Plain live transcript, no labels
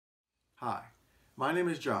Hi, my name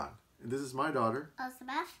is John, and this is my daughter,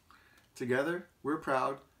 Elizabeth. Together, we're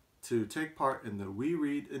proud to take part in the We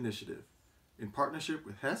Read initiative in partnership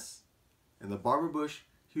with Hess and the Barbara Bush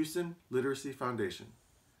Houston Literacy Foundation.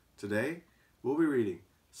 Today, we'll be reading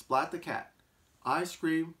Splat the Cat, I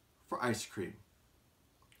Scream for Ice Cream.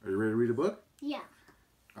 Are you ready to read a book? Yeah.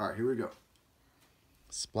 All right, here we go.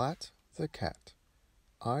 Splat the Cat,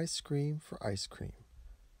 I Scream for Ice Cream.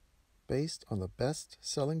 Based on the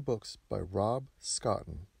best-selling books by Rob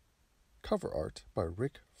Scotton. Cover art by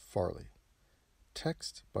Rick Farley.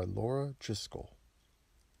 Text by Laura Driscoll.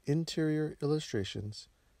 Interior illustrations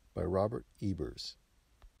by Robert Ebers.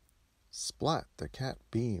 Splat the Cat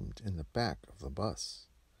beamed in the back of the bus.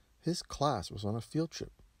 His class was on a field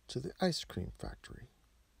trip to the ice cream factory.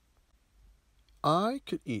 I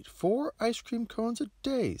could eat 4 ice cream cones a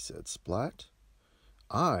day, said Splat.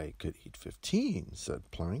 I could eat 15,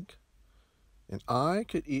 said Plank. And I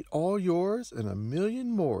could eat all yours and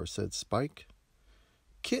 1,000,000 more, said Spike.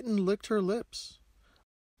 Kitten licked her lips.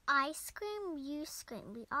 I scream, you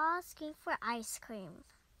scream. We all scream for ice cream,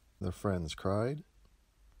 the friends cried.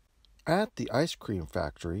 At the ice cream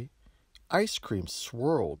factory, ice cream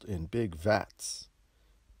swirled in big vats.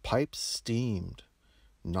 Pipes steamed.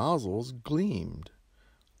 Nozzles gleamed.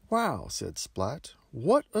 Wow, said Splat.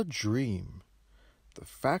 What a dream. The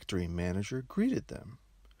factory manager greeted them.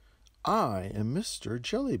 I am Mr.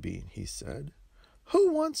 Jellybean, he said.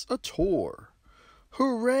 Who wants a tour?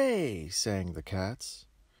 Hooray, sang the cats.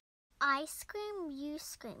 I scream, you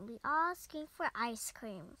scream. We all scream for ice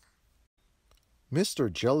cream. Mr.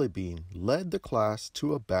 Jellybean led the class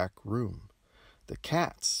to a back room. The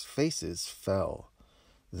cats' faces fell.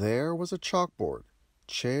 There was a chalkboard,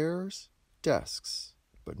 chairs, desks,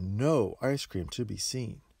 but no ice cream to be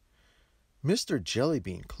seen. Mr.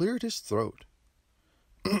 Jellybean cleared his throat.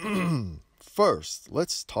 First,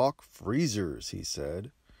 let's talk freezers, he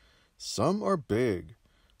said. Some are big,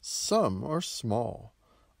 some are small.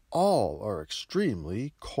 All are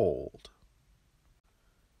extremely cold.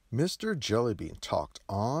 Mr. Jellybean talked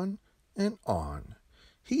on and on.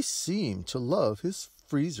 He seemed to love his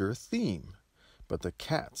freezer theme, but the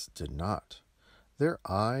cats did not. Their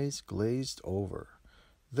eyes glazed over.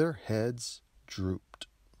 Their heads drooped.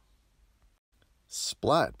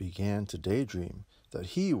 Splat began to daydream that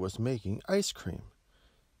he was making ice cream.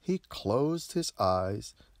 He closed his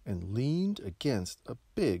eyes and leaned against a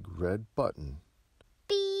big red button.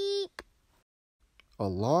 Beep!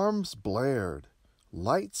 Alarms blared.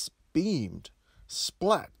 Lights beamed.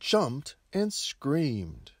 Splat jumped and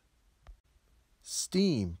screamed.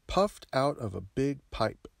 Steam puffed out of a big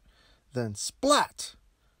pipe. Then splat!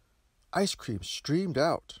 Ice cream streamed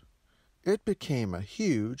out. It became a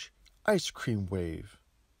huge ice cream wave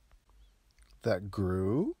that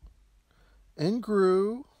grew and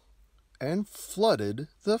grew and flooded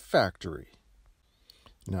the factory.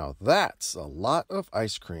 Now that's a lot of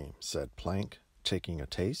ice cream, said Plank, taking a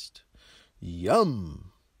taste.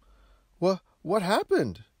 Yum! What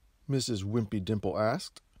happened? Mrs. Wimpy Dimple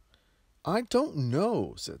asked. I don't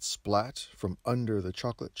know, said Splat from under the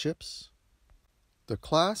chocolate chips. The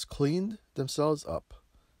class cleaned themselves up.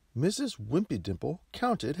 Mrs. Wimpy Dimple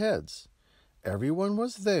counted heads. Everyone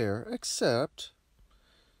was there except...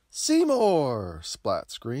 Seymour!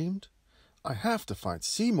 Splat screamed. I have to find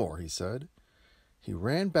Seymour, he said. He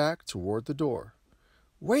ran back toward the door.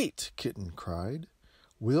 Wait, Kitten cried.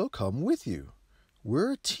 We'll come with you.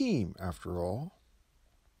 We're a team, after all.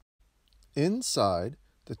 Inside,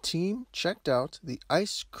 the team checked out the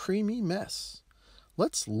ice creamy mess.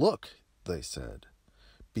 Let's look, they said.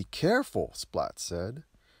 Be careful, Splat said.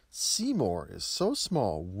 Seymour is so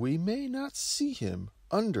small we may not see him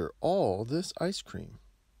under all this ice cream.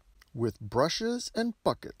 With brushes and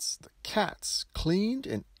buckets, the cats cleaned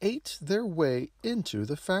and ate their way into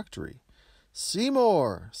the factory.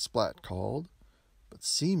 Seymour, Splat called, but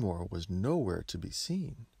Seymour was nowhere to be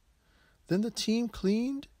seen. Then the team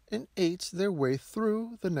cleaned and ate their way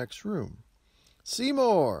through the next room.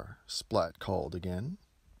 Seymour, Splat called again.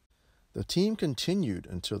 The team continued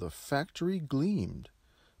until the factory gleamed.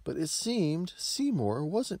 But it seemed Seymour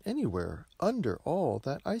wasn't anywhere under all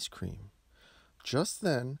that ice cream. Just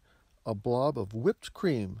then, a blob of whipped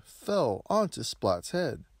cream fell onto Splat's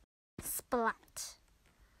head. Splat.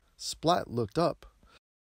 Splat looked up.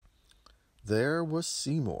 There was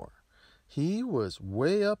Seymour. He was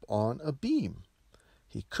way up on a beam.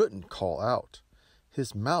 He couldn't call out.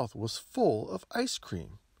 His mouth was full of ice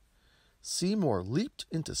cream. Seymour leaped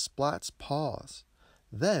into Splat's paws.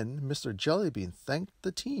 Then Mr. Jellybean thanked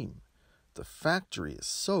the team. The factory is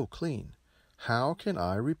so clean. How can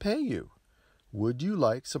I repay you? Would you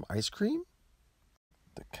like some ice cream?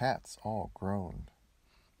 The cats all groaned.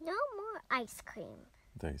 No more ice cream,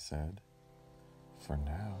 They said. For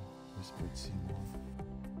now, whispered Seymour.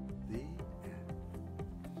 The end.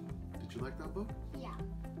 Did you like that book? Yeah.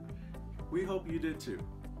 We hope you did too.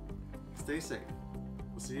 Stay safe.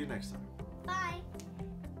 We'll see you next time. Bye.